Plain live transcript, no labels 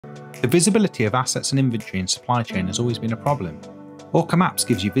The visibility of assets and inventory in supply chain has always been a problem. Orca Maps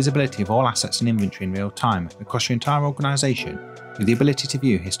gives you visibility of all assets and inventory in real time across your entire organisation, with the ability to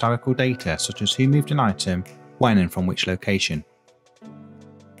view historical data such as who moved an item, when and from which location.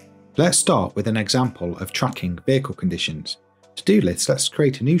 Let's start with an example of tracking vehicle conditions. To do this, let's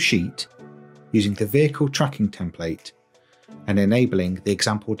create a new sheet using the vehicle tracking template and enabling the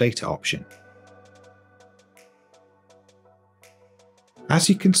example data option. As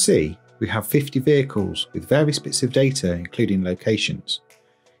you can see, we have 50 vehicles with various bits of data including locations.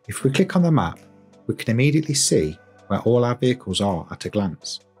 If we click on the map, we can immediately see where all our vehicles are at a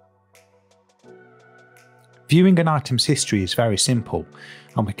glance. Viewing an item's history is very simple,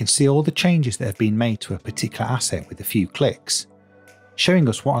 and we can see all the changes that have been made to a particular asset with a few clicks, showing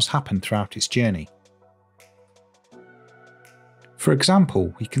us what has happened throughout its journey. For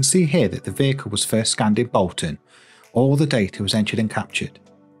example, we can see here that the vehicle was first scanned in Bolton. All the data was entered and captured.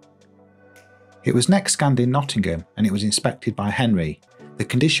 It was next scanned in Nottingham and it was inspected by Henry. The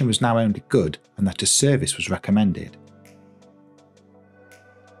condition was now only good and that a service was recommended.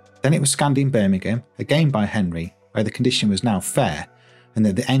 Then it was scanned in Birmingham, again by Henry, where the condition was now fair and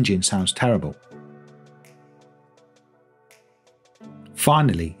that the engine sounds terrible.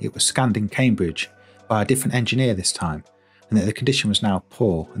 Finally, it was scanned in Cambridge by a different engineer this time, and that the condition was now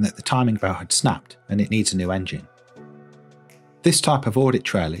poor and that the timing belt had snapped and it needs a new engine. This type of audit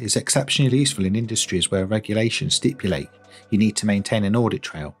trail is exceptionally useful in industries where regulations stipulate you need to maintain an audit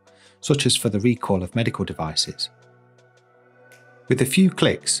trail, such as for the recall of medical devices. With a few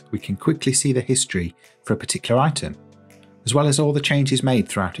clicks, we can quickly see the history for a particular item, as well as all the changes made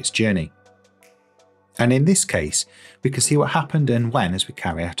throughout its journey. And in this case, we can see what happened and when as we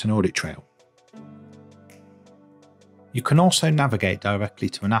carry out an audit trail. You can also navigate directly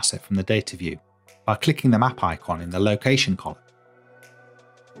to an asset from the data view by clicking the map icon in the location column.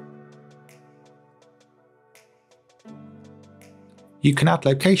 You can add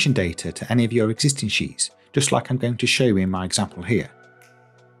location data to any of your existing sheets, just like I'm going to show you in my example here.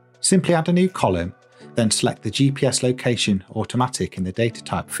 Simply add a new column, then select the GPS location automatic in the data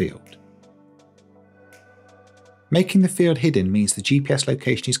type field. Making the field hidden means the GPS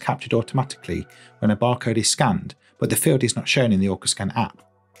location is captured automatically when a barcode is scanned, but the field is not shown in the Orca Scan app.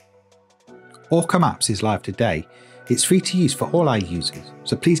 Orca Maps is live today. It's free to use for all our users,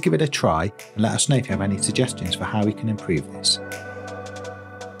 so please give it a try and let us know if you have any suggestions for how we can improve this.